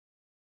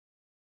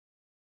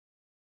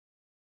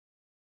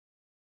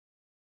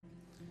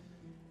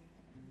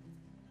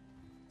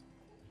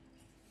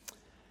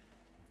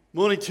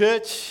Morning,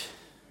 church.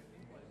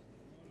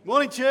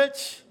 Morning,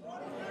 church.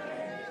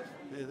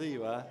 Yeah, there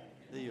you are.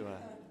 There you are.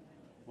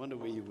 Wonder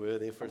where you were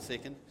there for a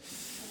second.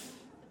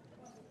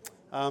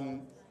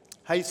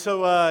 Hey,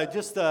 so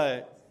just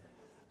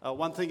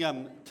one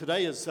thing.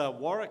 Today is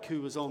Warwick,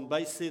 who was on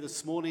base there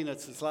this morning.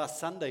 It's his last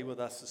Sunday with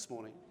us this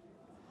morning.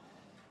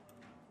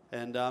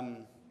 And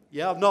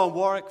I've known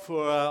Warwick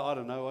for,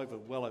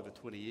 well over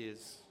 20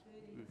 years.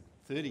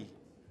 30,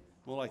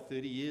 more like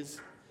 30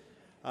 years.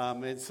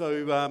 And so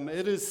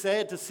it is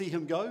sad to see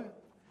him go.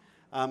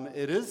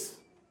 It is,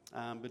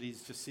 but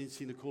he's just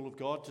sensing the call of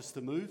God just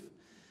to move,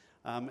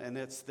 and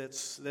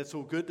that's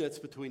all good. That's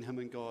between him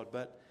and God.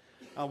 But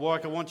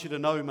Warwick, I want you to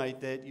know,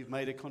 mate, that you've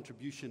made a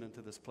contribution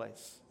into this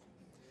place.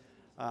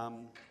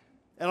 And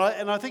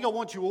I think I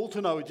want you all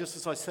to know, just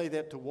as I say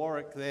that to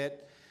Warwick,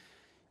 that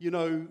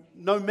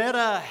no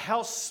matter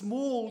how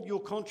small your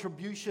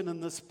contribution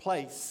in this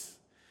place,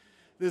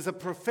 there's a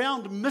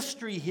profound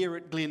mystery here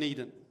at Glen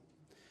Eden.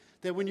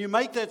 That when you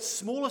make that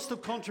smallest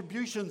of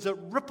contributions, it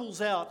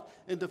ripples out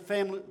into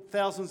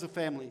thousands of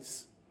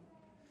families.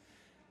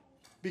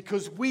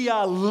 Because we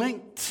are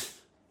linked,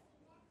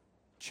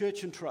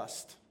 church and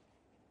trust.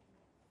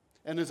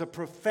 And there's a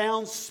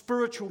profound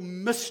spiritual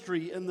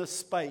mystery in this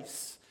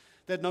space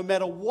that no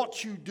matter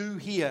what you do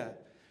here,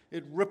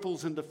 it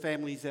ripples into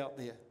families out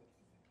there.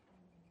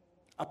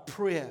 A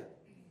prayer,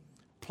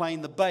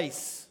 playing the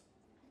bass,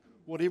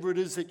 whatever it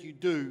is that you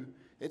do,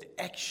 it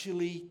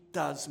actually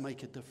does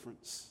make a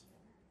difference.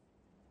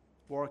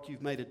 Warwick,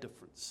 you've made a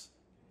difference.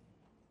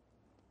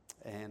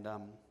 And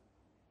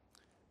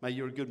mate,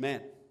 you're a good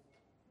man.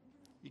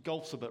 Your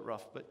golf's a bit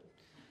rough, but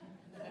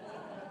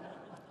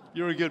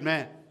you're a good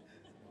man.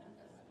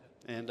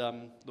 And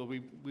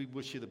Lord, we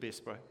wish you the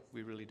best, bro.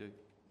 We really do,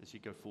 as you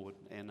go forward.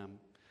 And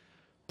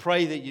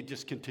pray that you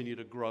just continue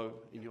to grow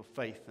in your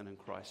faith and in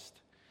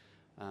Christ.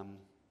 I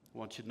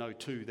want you to know,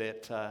 too,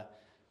 that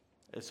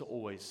it's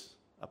always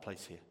a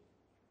place here.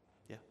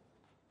 Yeah?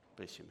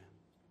 Bless you, man.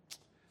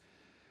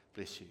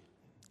 Bless you.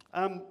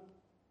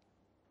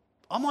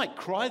 I might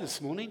cry this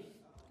morning.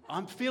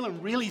 I'm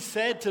feeling really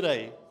sad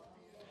today.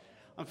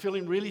 Maybe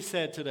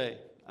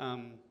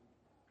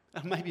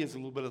there's a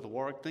little bit of the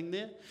Warwick thing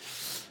there.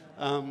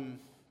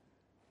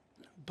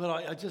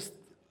 But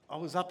I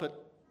was up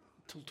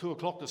till 2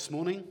 o'clock this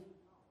morning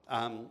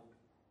and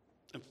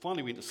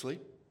finally went to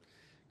sleep.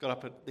 Got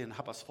up at then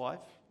 5:30.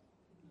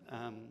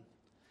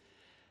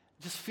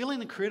 Just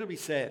feeling incredibly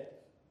sad.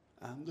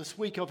 This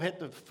week I've had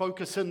to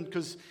focus in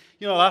because,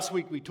 last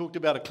week we talked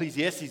about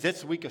Ecclesiastes. That's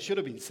the week I should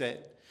have been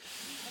sad.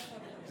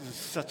 It's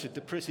such a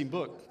depressing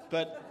book.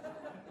 But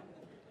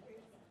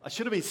I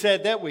should have been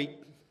sad that week.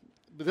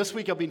 But this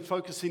week I've been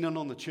focusing in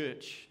on the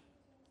church.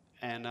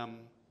 And, man,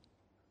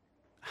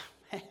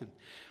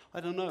 I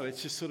don't know.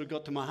 It's just sort of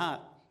got to my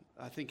heart,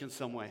 I think, in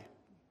some way.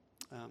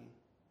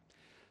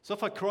 So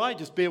if I cry,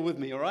 just bear with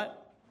me, all right?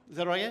 Is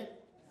that all right?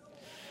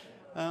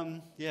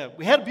 Yeah,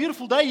 we had a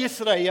beautiful day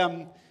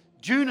yesterday.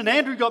 June and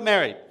Andrew got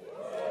married.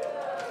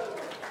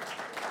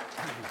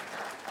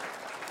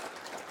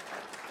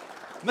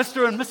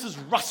 Mr. and Mrs.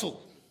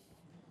 Russell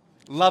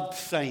loved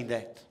saying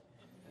that.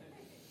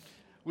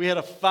 We had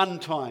a fun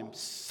time,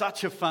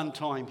 such a fun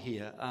time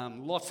here.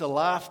 Lots of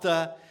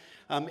laughter.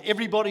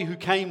 Everybody who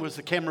came was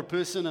a camera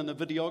person and a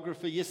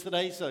videographer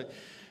yesterday, so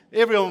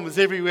everyone was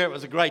everywhere. It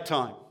was a great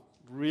time.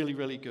 Really,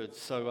 really good.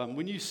 So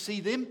when you see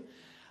them,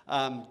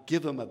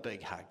 give them a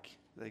big hug.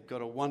 They've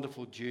got a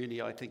wonderful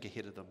journey, I think,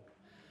 ahead of them.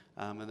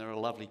 And they're a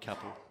lovely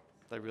couple.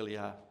 They really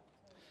are.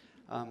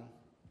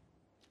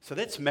 So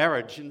that's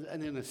marriage.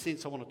 And in a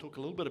sense, I want to talk a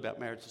little bit about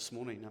marriage this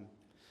morning.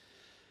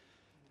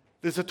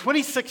 There's a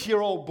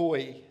 26-year-old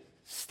boy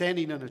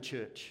standing in a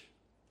church.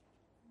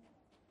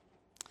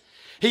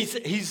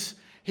 He's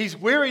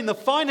wearing the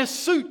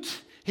finest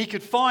suit he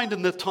could find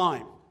in the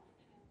time.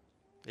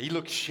 He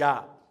looks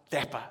sharp,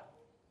 dapper,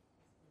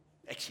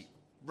 actually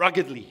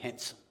ruggedly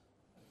handsome.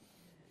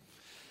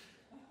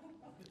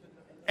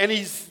 And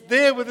he's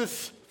there with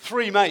his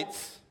 3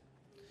 mates.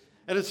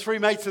 And his 3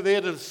 mates are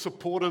there to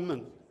support him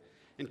and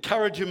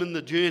encourage him in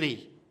the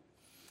journey.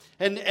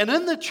 And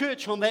in the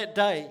church on that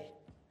day,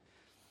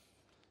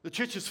 the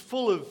church is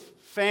full of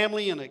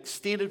family and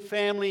extended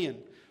family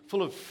and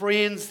full of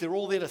friends. They're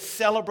all there to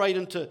celebrate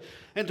and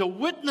to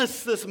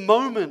witness this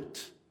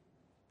moment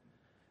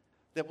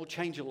that will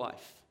change your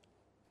life.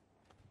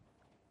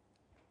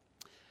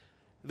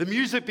 The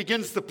music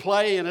begins to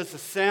play, and as the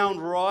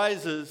sound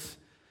rises,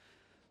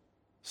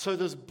 so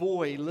this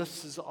boy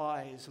lifts his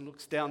eyes and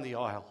looks down the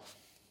aisle.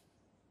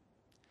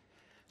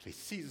 He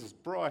sees his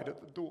bride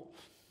at the door.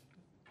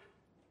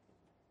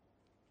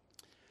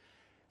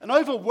 And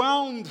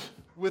overwhelmed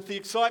with the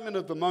excitement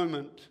of the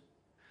moment,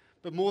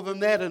 but more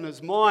than that, in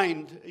his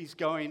mind, he's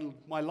going,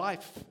 my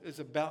life is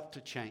about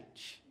to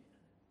change.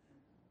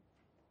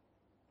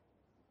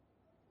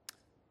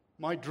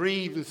 My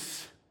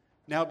dreams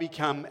now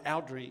become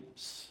our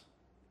dreams.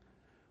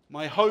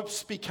 My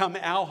hopes become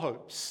our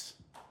hopes.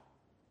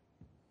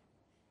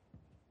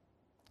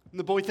 And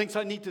the boy thinks,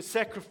 I need to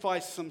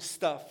sacrifice some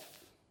stuff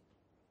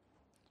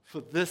for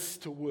this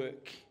to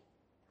work.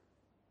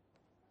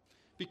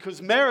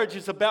 Because marriage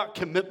is about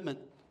commitment.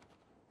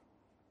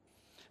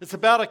 It's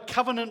about a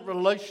covenant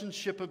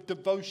relationship of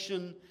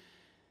devotion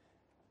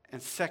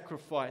and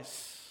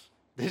sacrifice.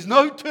 There's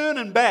no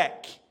turning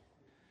back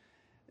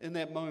in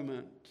that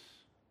moment,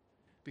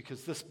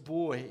 because this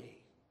boy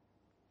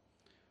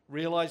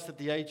realized at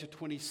the age of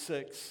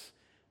 26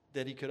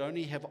 that he could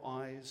only have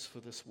eyes for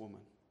this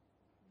woman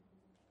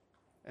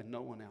and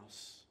no one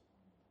else.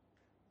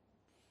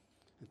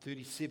 And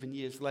 37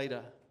 years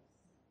later,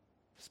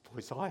 this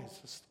boy's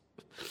eyes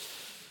are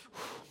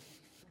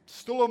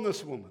still on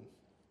this woman.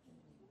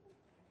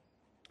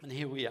 And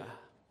here we are.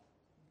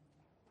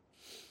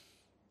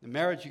 In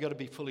marriage, you've got to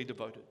be fully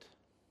devoted,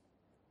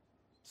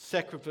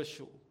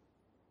 sacrificial.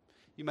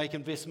 You make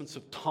investments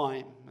of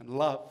time and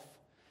love,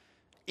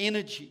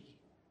 energy.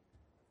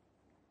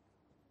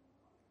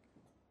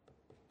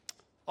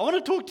 I want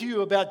to talk to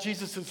you about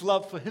Jesus'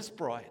 love for his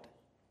bride,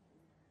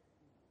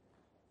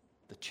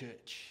 the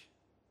church.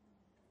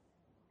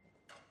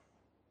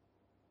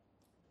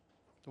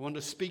 I want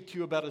to speak to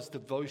you about his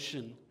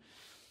devotion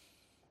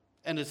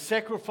and his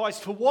sacrifice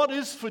for what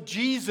is for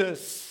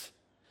Jesus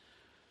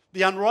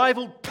the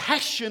unrivaled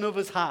passion of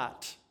his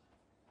heart.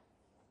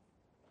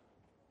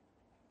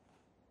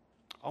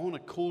 I want to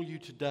call you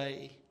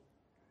today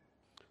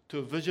to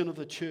a vision of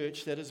the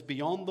church that is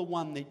beyond the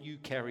one that you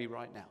carry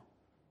right now.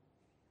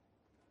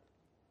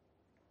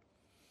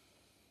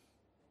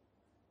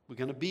 We're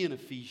going to be in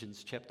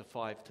Ephesians chapter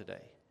 5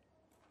 today.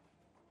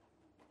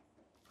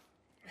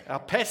 Our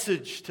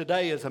passage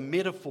today is a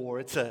metaphor.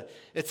 It's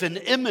an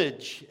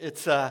image.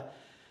 It's a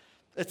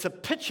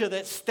picture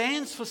that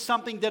stands for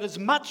something that is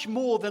much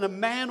more than a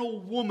man or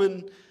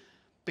woman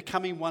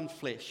becoming one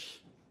flesh.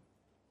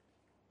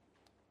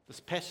 This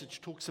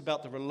passage talks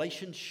about the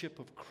relationship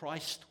of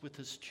Christ with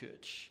his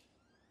church,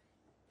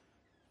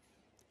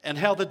 and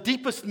how the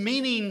deepest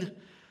meaning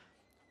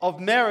of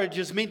marriage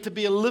is meant to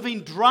be a living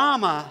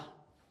drama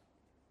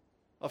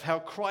of how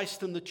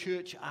Christ and the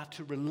church are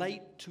to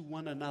relate to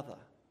one another.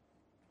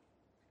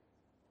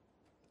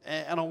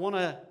 And I want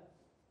to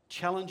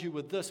challenge you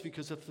with this,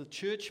 because if the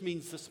church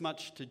means this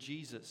much to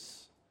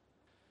Jesus,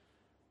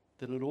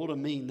 then it ought to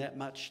mean that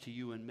much to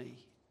you and me.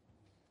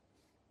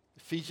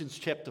 Ephesians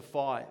chapter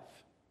 5,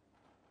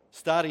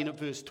 starting at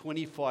verse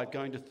 25,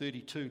 going to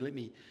 32. Let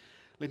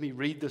me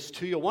read this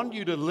to you. I want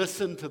you to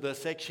listen to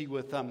this actually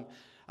with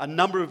a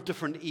number of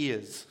different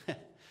ears.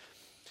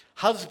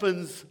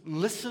 Husbands,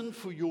 listen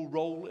for your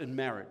role in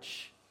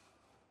marriage.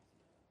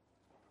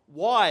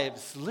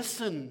 Wives,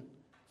 listen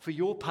for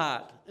your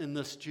part in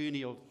this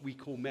journey of we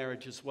call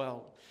marriage as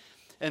well.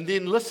 And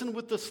then listen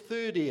with this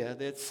third ear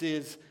that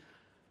says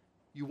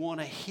you want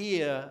to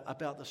hear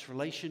about this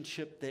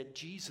relationship that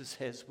Jesus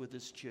has with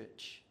his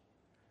church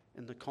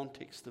in the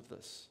context of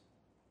this.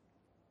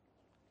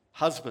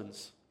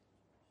 Husbands,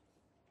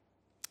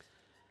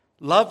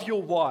 love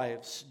your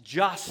wives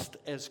just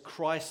as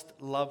Christ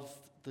loved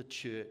the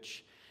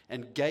church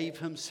and gave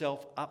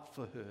himself up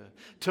for her,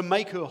 to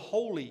make her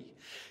holy,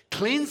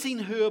 cleansing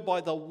her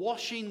by the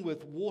washing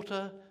with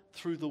water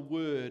through the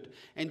word,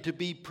 and to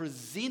be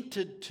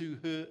presented to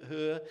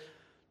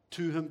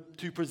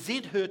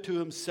present her to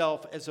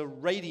himself as a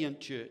radiant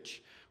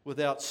church,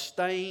 without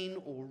stain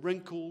or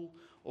wrinkle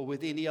or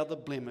with any other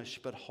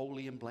blemish, but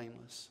holy and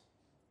blameless.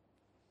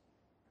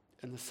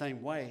 In the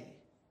same way,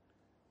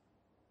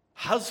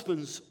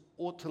 husbands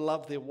ought to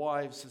love their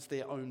wives as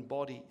their own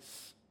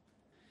bodies.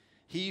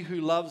 He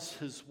who loves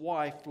his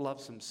wife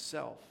loves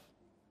himself.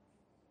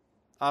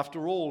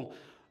 After all,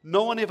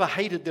 no one ever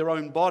hated their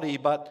own body,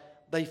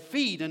 but they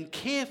feed and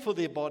care for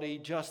their body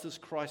just as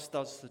Christ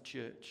does the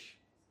church.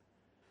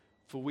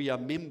 For we are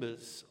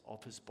members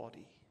of his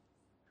body.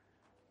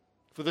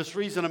 For this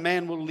reason, a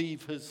man will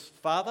leave his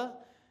father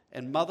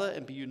and mother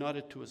and be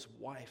united to his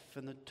wife,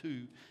 and the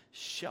two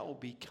shall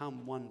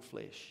become one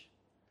flesh.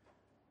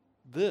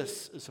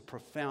 This is a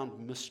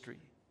profound mystery.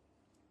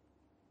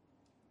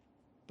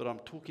 But I'm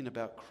talking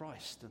about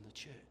Christ and the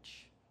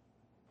church.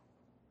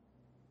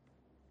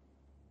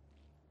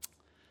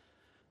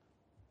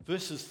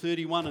 Verses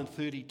 31 and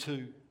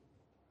 32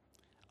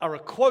 are a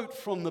quote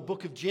from the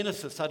book of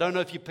Genesis. I don't know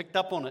if you picked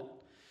up on it.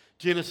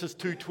 Genesis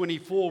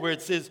 2:24, where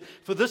it says,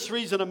 "For this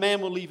reason a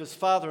man will leave his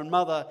father and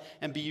mother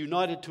and be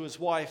united to his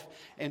wife,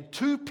 and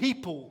two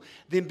people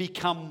then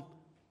become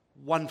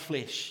one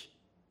flesh."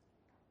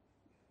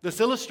 This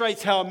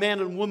illustrates how a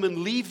man and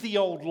woman leave the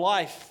old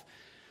life.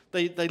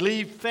 They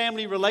leave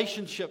family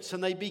relationships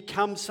and they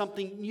become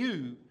something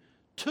new.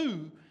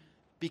 Two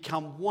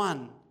become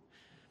one.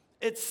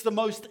 It's the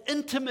most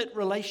intimate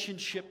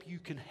relationship you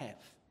can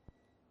have.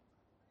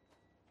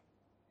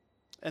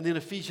 And then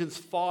Ephesians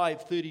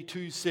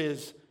 5:32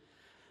 says,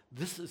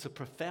 this is a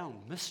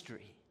profound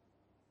mystery.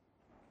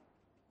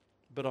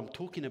 But I'm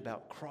talking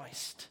about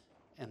Christ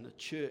and the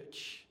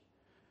church.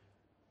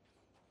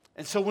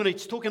 And so when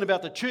it's talking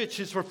about the church,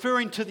 it's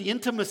referring to the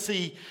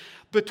intimacy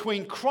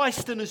between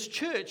Christ and his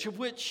church, of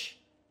which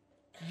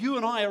you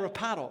and I are a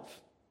part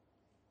of.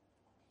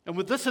 And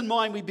with this in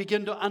mind, we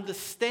begin to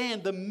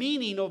understand the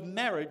meaning of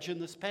marriage in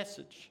this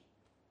passage.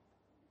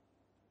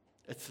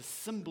 It's a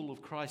symbol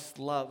of Christ's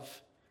love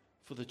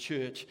for the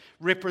church,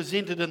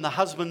 represented in the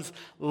husband's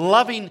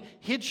loving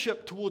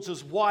headship towards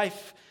his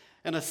wife,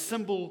 and a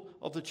symbol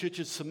of the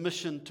church's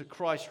submission to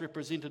Christ,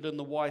 represented in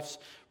the wife's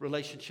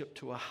relationship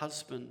to her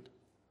husband.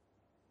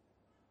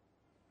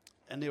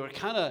 And there are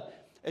kind of,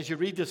 as you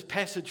read this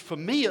passage, for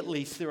me at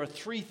least, there are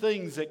three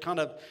things that kind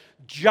of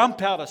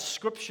jump out of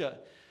Scripture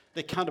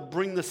that kind of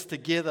bring this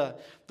together.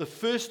 The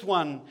first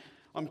one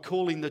I'm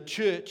calling the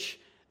church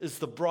is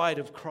the bride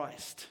of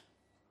Christ.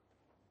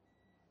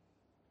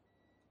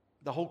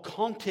 The whole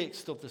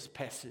context of this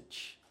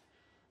passage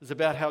is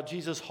about how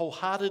Jesus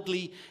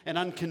wholeheartedly and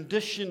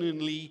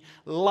unconditionally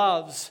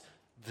loves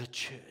the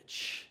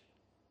church.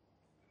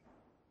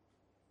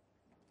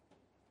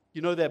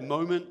 You know that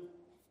moment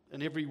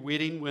in every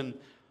wedding when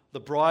the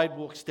bride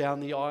walks down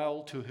the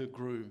aisle to her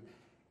groom.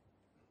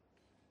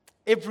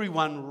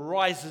 Everyone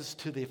rises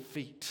to their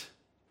feet.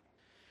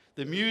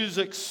 The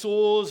music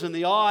soars and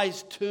the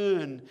eyes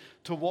turn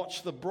to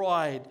watch the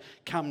bride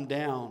come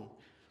down,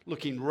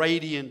 looking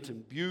radiant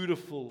and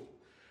beautiful,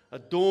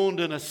 adorned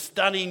in a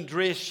stunning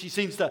dress. She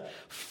seems to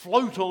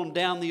float on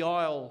down the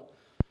aisle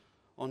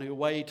on her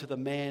way to the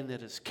man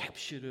that has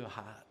captured her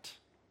heart.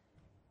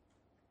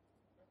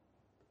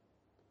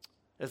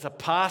 As a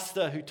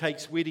pastor who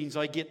takes weddings,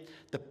 I get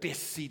the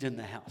best seat in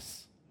the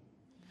house.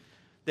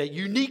 That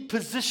unique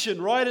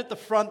position right at the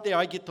front there,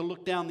 I get to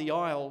look down the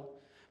aisle.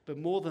 But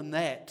more than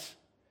that,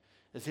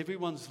 as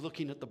everyone's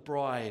looking at the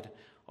bride,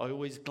 I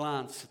always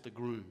glance at the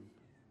groom.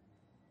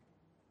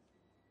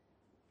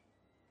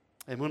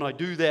 And when I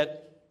do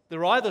that,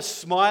 they're either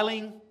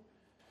smiling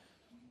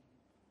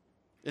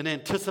in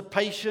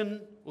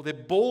anticipation or they're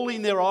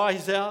bawling their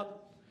eyes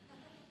out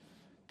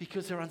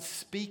because they're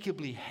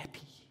unspeakably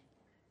happy,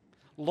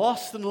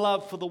 lost in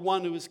love for the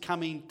one who is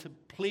coming to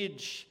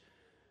pledge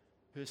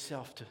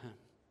herself to him.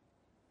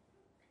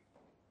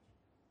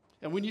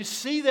 And when you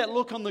see that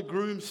look on the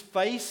groom's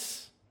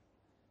face,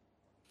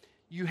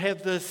 you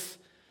have this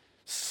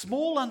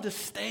small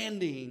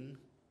understanding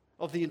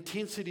of the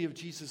intensity of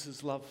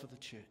Jesus' love for the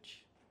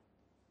church.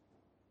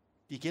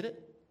 Do you get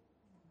it?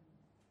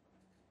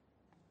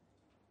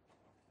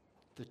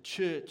 The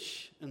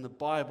church in the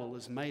Bible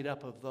is made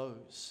up of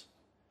those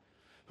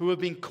who have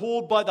been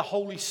called by the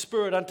Holy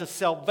Spirit unto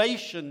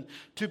salvation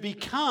to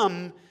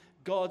become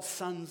God's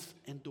sons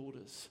and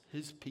daughters,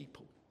 His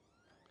people.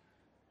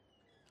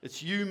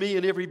 It's you, me,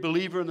 and every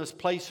believer in this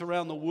place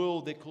around the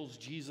world that calls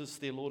Jesus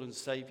their Lord and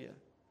Savior.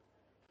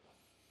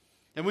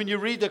 And when you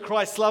read that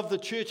Christ loved the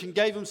church and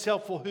gave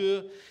Himself for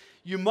her,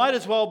 you might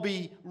as well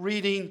be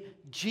reading,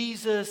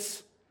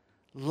 Jesus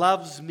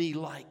loves me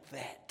like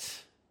that.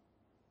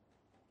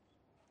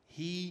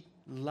 He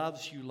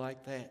loves you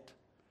like that.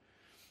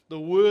 The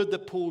word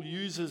that Paul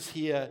uses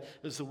here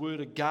is the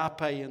word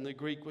agape in the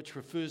Greek, which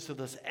refers to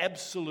this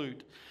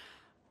absolute,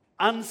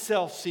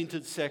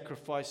 unself-centered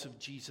sacrifice of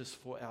Jesus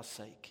for our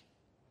sake.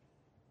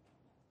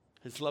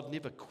 His love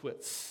never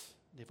quits,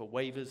 never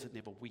wavers, it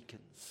never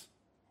weakens.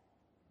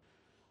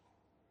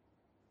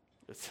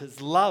 It's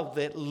His love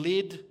that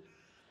led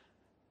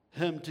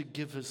Him to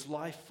give His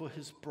life for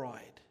His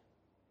bride.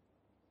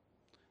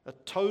 A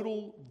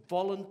total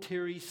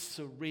voluntary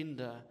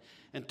surrender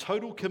and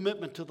total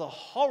commitment to the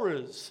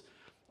horrors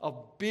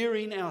of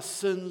bearing our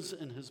sins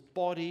in His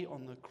body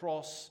on the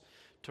cross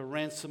to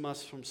ransom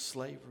us from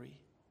slavery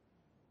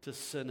to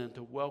sin and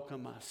to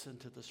welcome us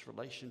into this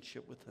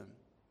relationship with Him.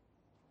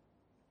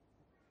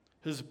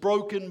 His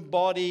broken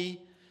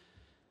body,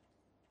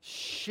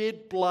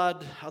 shed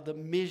blood are the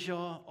measure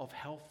of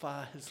how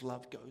far His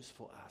love goes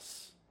for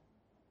us.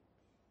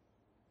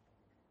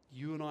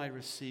 You and I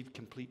receive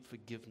complete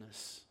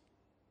forgiveness,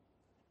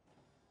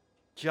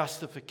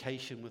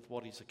 justification with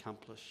what He's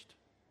accomplished.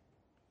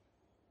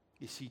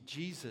 You see,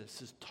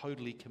 Jesus is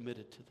totally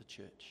committed to the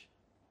church.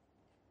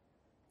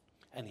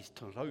 And He's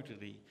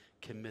totally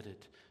committed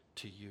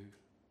to you.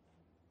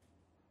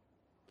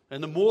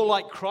 And the more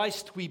like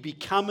Christ we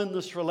become in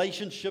this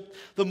relationship,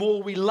 the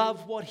more we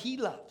love what He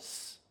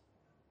loves.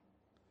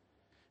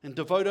 And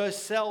devote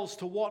ourselves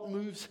to what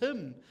moves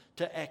Him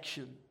to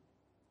action.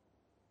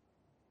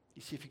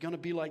 You see, if you're going to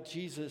be like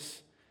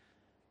Jesus,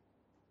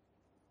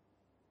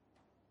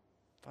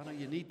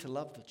 you need to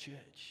love the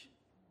church.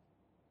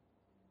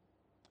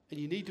 And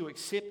you need to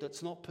accept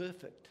it's not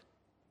perfect.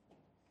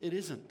 It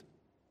isn't.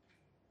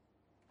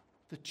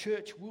 The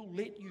church will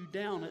let you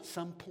down at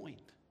some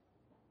point.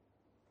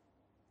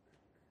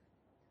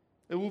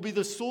 It will be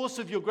the source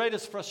of your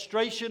greatest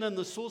frustration and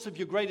the source of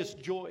your greatest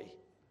joy.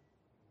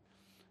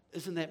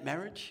 Isn't that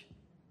marriage?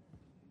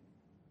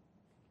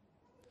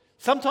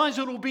 Sometimes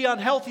it will be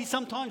unhealthy,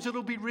 sometimes it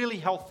will be really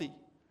healthy.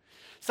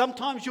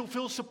 Sometimes you'll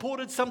feel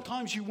supported,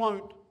 sometimes you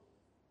won't.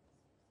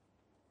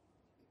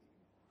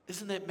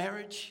 Isn't that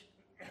marriage?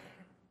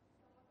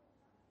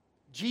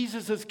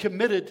 Jesus is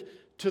committed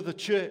to the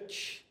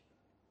church.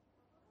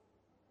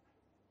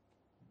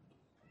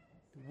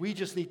 We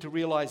just need to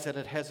realize that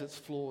it has its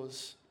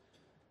flaws.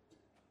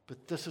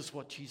 But this is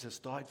what Jesus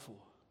died for.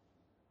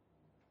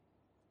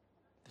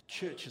 The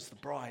church is the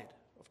bride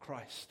of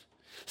Christ.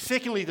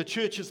 Secondly, the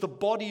church is the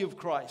body of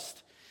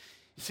Christ.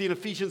 You see in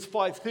Ephesians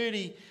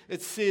 5:30,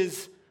 it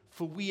says,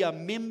 "For we are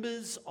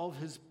members of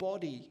his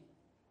body."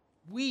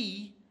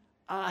 We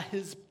are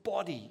his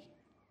body.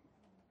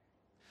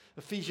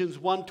 Ephesians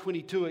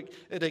 1:22,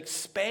 it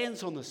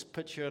expands on this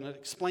picture and it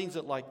explains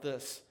it like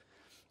this.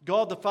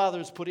 God the Father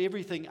has put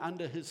everything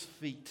under his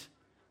feet.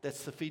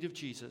 That's the feet of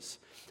Jesus.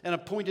 And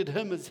appointed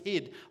him as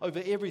head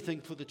over everything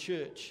for the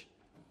church,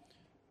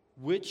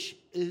 which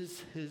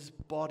is his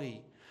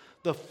body,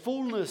 the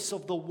fullness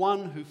of the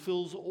one who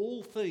fills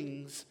all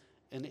things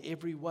in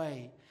every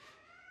way.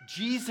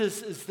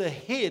 Jesus is the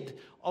head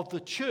of the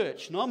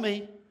church, not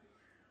me,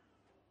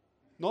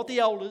 not the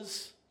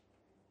elders.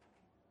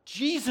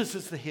 Jesus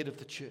is the head of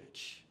the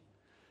church.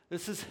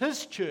 This is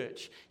his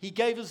church. He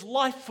gave his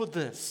life for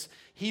this.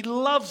 He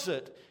loves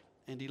it,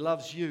 and he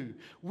loves you.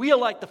 We are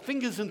like the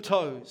fingers and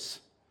toes,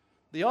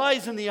 the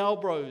eyes and the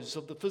elbows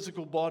of the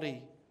physical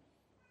body.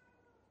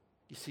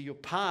 You see, you're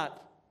part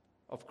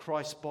of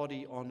Christ's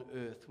body on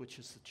earth, which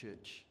is the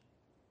church.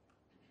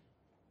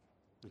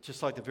 And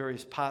just like the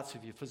various parts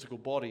of your physical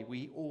body,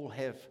 we all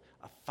have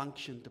a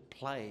function to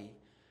play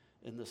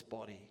in this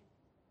body.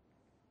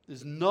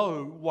 There's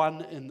no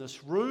one in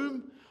this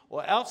room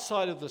or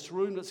outside of this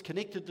room that's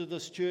connected to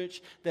this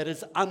church that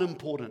is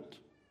unimportant.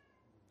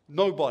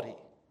 Nobody.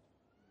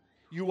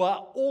 You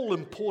are all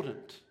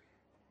important.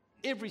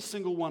 Every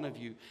single one of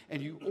you.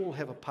 And you all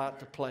have a part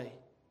to play.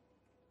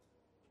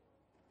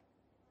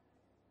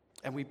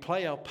 And we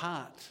play our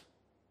part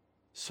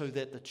so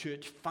that the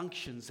church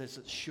functions as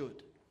it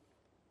should.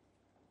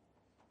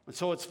 And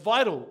so it's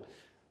vital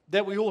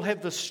that we all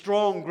have this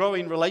strong,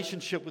 growing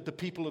relationship with the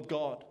people of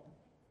God,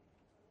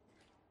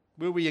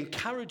 where we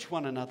encourage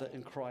one another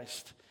in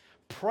Christ,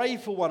 pray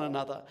for one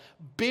another,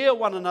 bear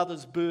one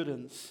another's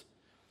burdens.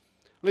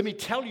 Let me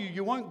tell you,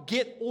 you won't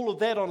get all of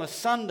that on a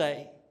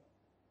Sunday.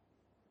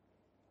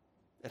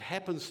 It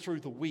happens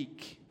through the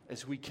week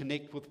as we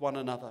connect with one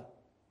another,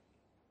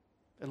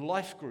 in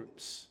life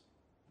groups,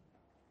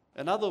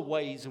 and other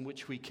ways in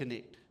which we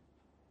connect,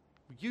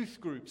 youth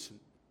groups, and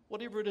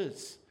whatever it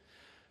is.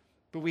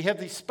 But we have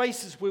these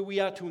spaces where we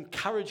are to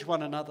encourage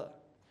one another.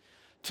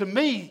 To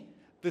me,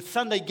 the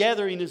Sunday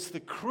gathering is the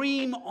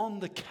cream on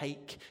the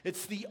cake.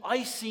 It's the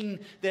icing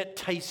that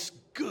tastes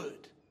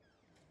good,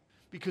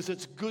 because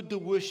it's good to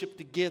worship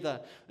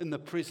together in the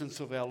presence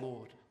of our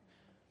Lord.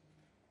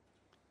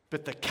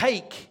 But the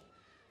cake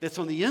that's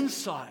on the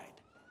inside,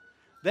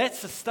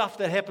 that's the stuff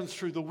that happens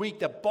through the week,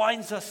 that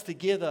binds us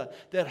together,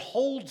 that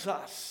holds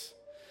us,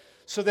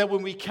 so that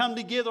when we come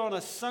together on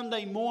a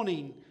Sunday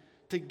morning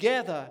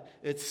together,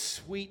 it's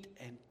sweet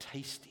and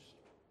tasty.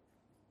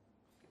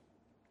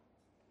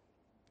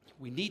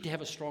 We need to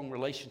have a strong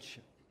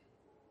relationship.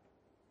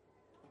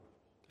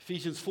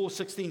 Ephesians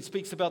 4:16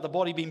 speaks about the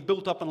body being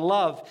built up in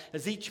love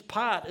as each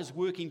part is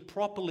working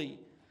properly.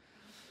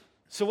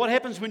 So what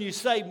happens when you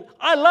say,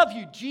 "I love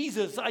you,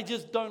 Jesus, I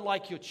just don't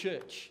like your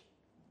church"?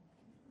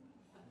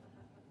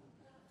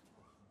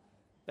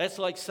 That's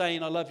like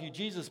saying, "I love you,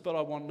 Jesus, but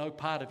I want no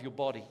part of your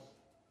body."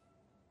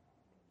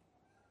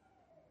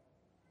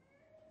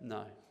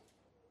 No,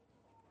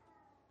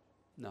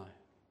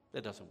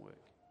 that doesn't work.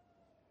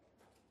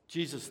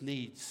 Jesus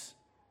needs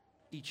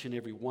each and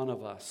every one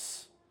of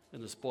us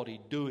in this body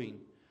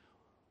doing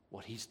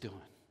what he's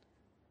doing,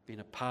 being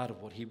a part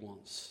of what he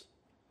wants.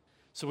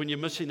 So when you're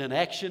missing in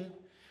action,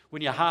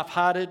 when you're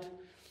half-hearted,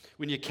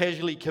 when you're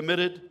casually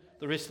committed,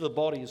 the rest of the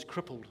body is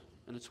crippled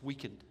and it's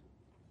weakened.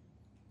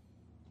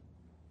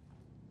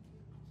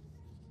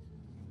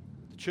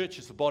 The church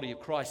is the body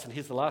of Christ, and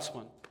here's the last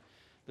one.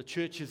 The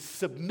church is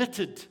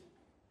submitted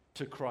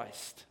to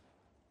Christ.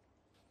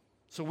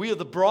 So we are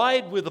the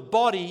bride, we're the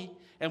body,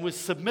 and we're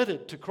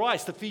submitted to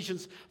Christ.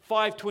 Ephesians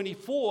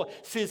 5:24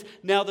 says,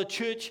 now the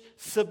church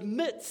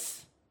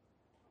submits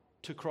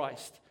to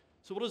Christ.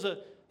 So what does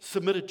a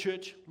submitted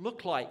church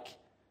look like?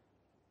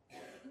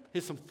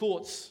 Here's some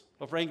thoughts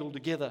I've wrangled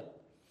together.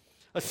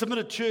 A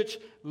submitted church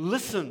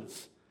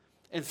listens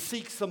and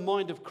seeks the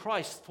mind of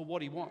Christ for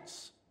what he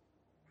wants.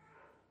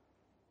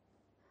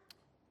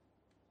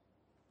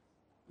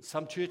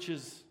 Some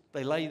churches,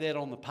 they lay that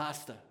on the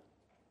pastor.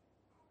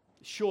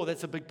 Sure,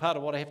 that's a big part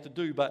of what I have to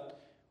do, but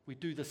we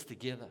do this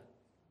together.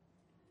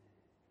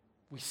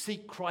 We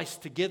seek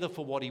Christ together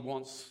for what he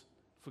wants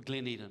for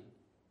Glen Eden.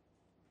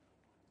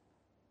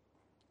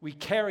 We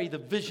carry the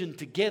vision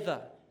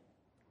together,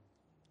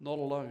 not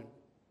alone.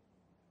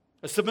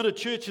 A submitted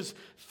church is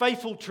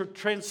faithful to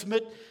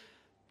transmit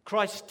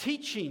Christ's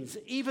teachings,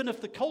 even if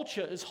the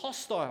culture is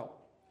hostile.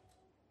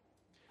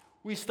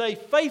 We stay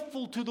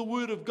faithful to the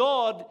Word of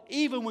God,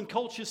 even when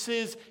culture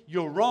says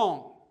you're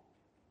wrong.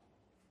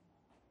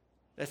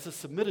 That's a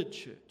submitted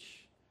church.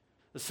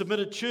 The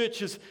submitted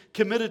church is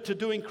committed to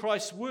doing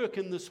Christ's work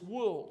in this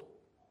world.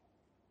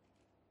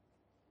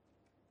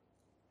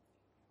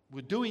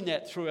 We're doing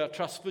that through our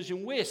Trust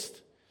Vision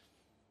West,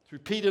 through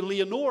Peter and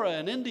Leonora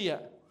in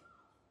India,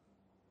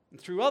 and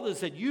through others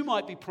that you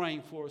might be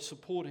praying for or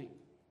supporting.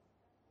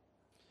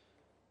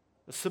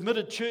 A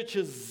submitted church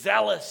is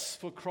zealous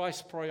for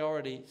Christ's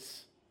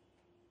priorities.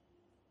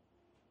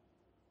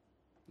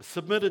 A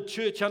submitted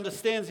church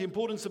understands the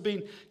importance of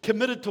being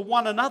committed to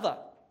one another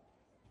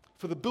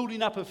for the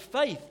building up of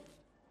faith.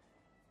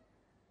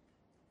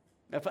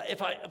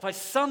 If I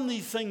sum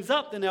these things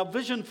up, then our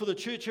vision for the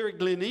church here at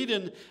Glen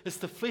Eden is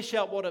to flesh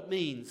out what it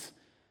means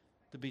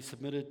to be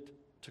submitted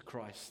to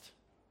Christ.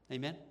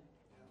 Amen?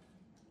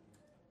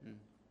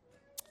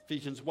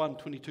 Ephesians 1,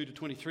 22 to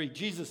 23.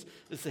 Jesus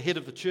is the head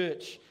of the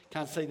church.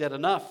 Can't say that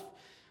enough.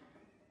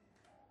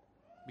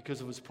 Because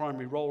of his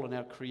primary role in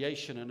our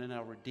creation and in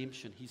our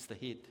redemption, he's the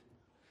head.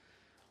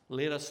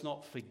 Let us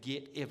not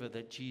forget ever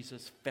that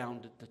Jesus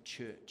founded the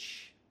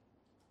church.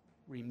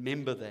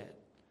 Remember that.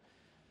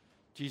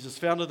 Jesus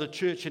founded the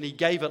church and he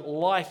gave it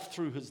life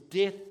through his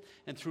death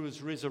and through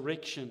his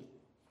resurrection.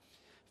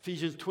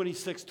 Ephesians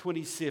 26,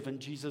 27,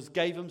 Jesus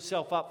gave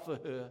himself up for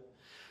her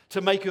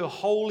to make her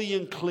holy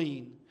and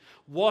clean,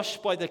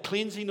 washed by the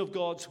cleansing of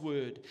God's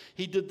word.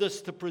 He did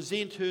this to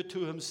present her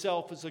to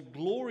himself as a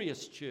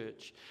glorious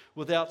church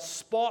without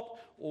spot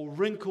or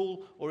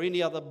wrinkle or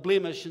any other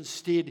blemish.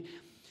 Instead,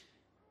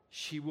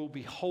 she will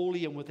be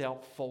holy and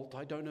without fault.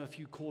 I don't know if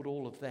you caught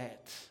all of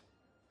that.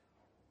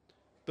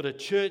 But a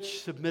church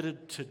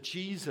submitted to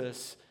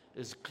Jesus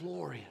is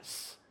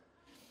glorious.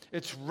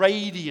 It's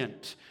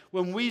radiant.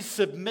 When we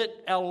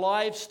submit our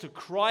lives to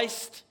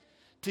Christ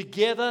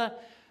together,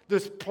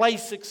 this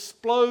place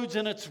explodes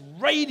and it's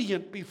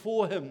radiant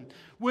before him.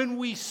 When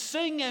we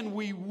sing and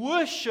we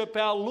worship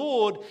our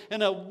Lord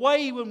in a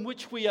way in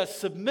which we are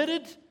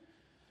submitted,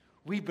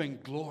 we bring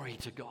glory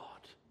to God.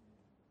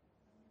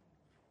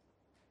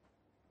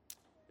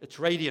 It's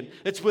radiant.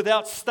 It's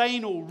without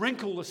stain or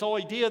wrinkle. This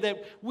idea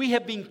that we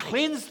have been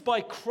cleansed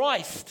by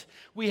Christ.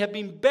 We have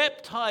been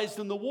baptized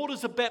in the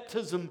waters of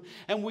baptism,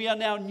 and we are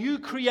now new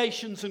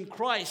creations in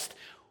Christ.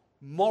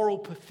 Moral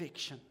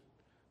perfection.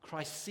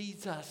 Christ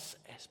sees us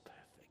as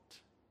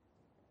perfect.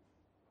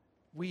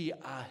 We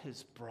are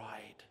his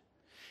bride.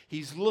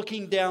 He's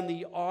looking down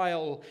the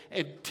aisle,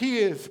 and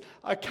tears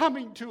are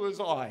coming to his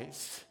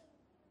eyes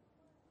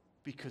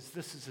because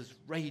this is his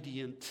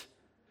radiant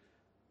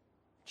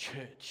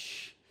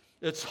church.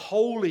 It's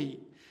holy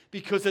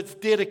because it's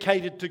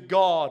dedicated to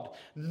God,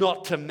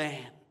 not to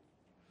man.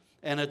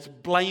 And it's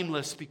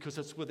blameless because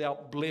it's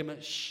without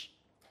blemish.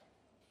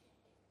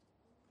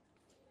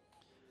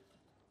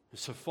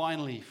 So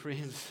finally,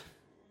 friends,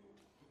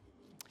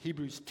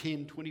 Hebrews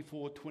 10,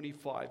 24,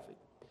 25, it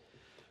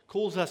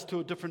calls us to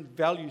a different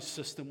value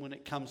system when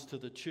it comes to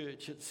the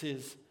church. It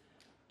says,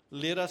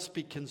 let us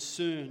be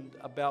concerned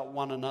about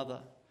one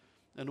another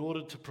in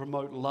order to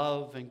promote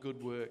love and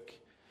good work.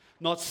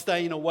 Not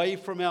staying away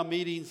from our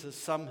meetings as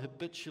some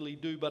habitually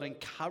do, but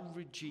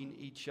encouraging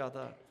each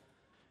other,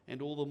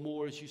 and all the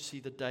more as you see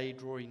the day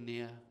drawing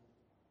near.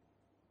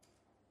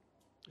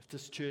 If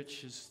this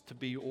church is to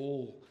be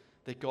all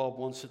that God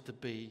wants it to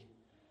be,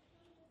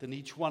 then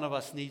each one of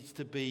us needs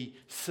to be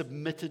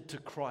submitted to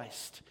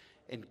Christ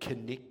and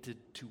connected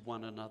to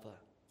one another.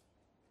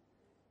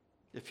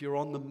 If you're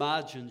on the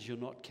margins, you're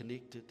not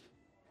connected.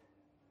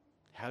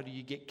 How do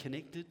you get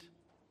connected?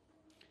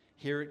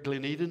 Here at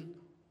Glen Eden,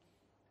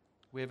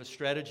 we have a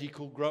strategy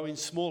called Growing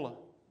Smaller.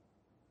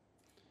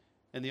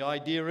 And the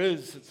idea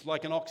is, it's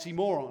like an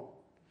oxymoron,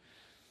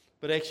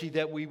 but actually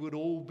that we would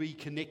all be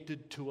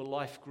connected to a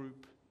life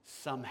group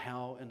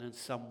somehow and in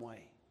some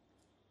way.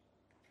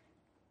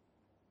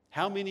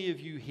 How many of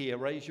you here,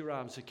 raise your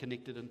arms, are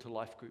connected into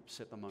life groups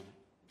at the moment?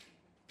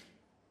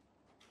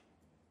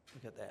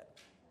 Look at that.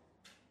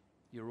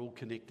 You're all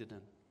connected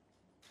in.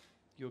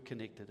 You're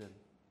connected in.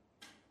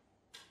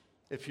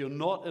 If you're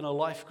not in a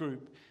life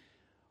group,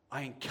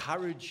 I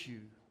encourage you,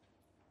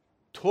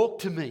 talk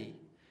to me.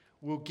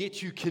 We'll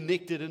get you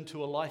connected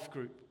into a life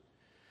group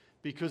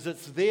because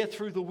it's there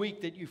through the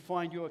week that you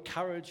find your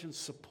courage and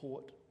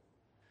support.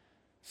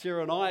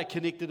 Sarah and I are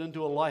connected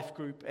into a life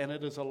group, and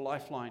it is a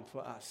lifeline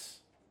for us.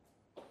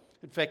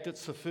 In fact,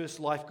 it's the first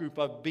life group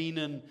I've been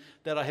in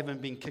that I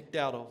haven't been kicked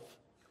out of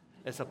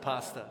as a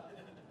pastor.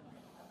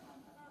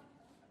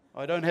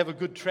 I don't have a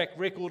good track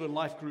record in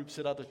life groups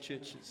at other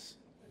churches,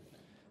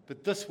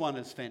 but this one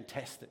is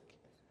fantastic.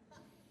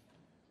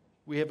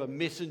 We have a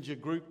messenger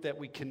group that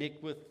we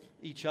connect with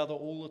each other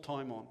all the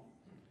time on.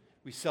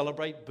 We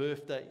celebrate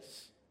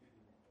birthdays,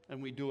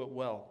 and we do it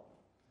well.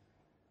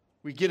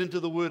 We get into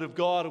the Word of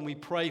God, and we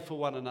pray for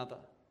one another,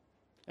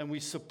 and we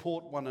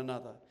support one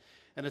another.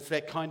 And it's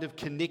that kind of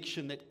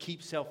connection that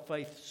keeps our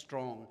faith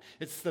strong.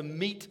 It's the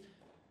meat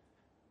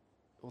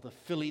or the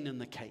filling in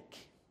the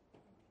cake.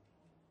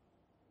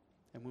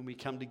 And when we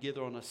come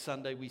together on a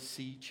Sunday, we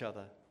see each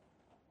other,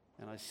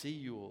 and I see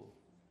you all,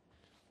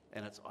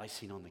 and it's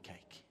icing on the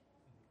cake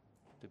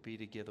to be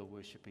together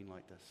worshiping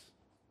like this.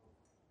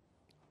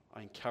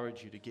 I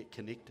encourage you to get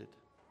connected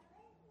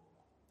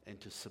and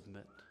to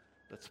submit.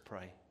 Let's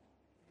pray.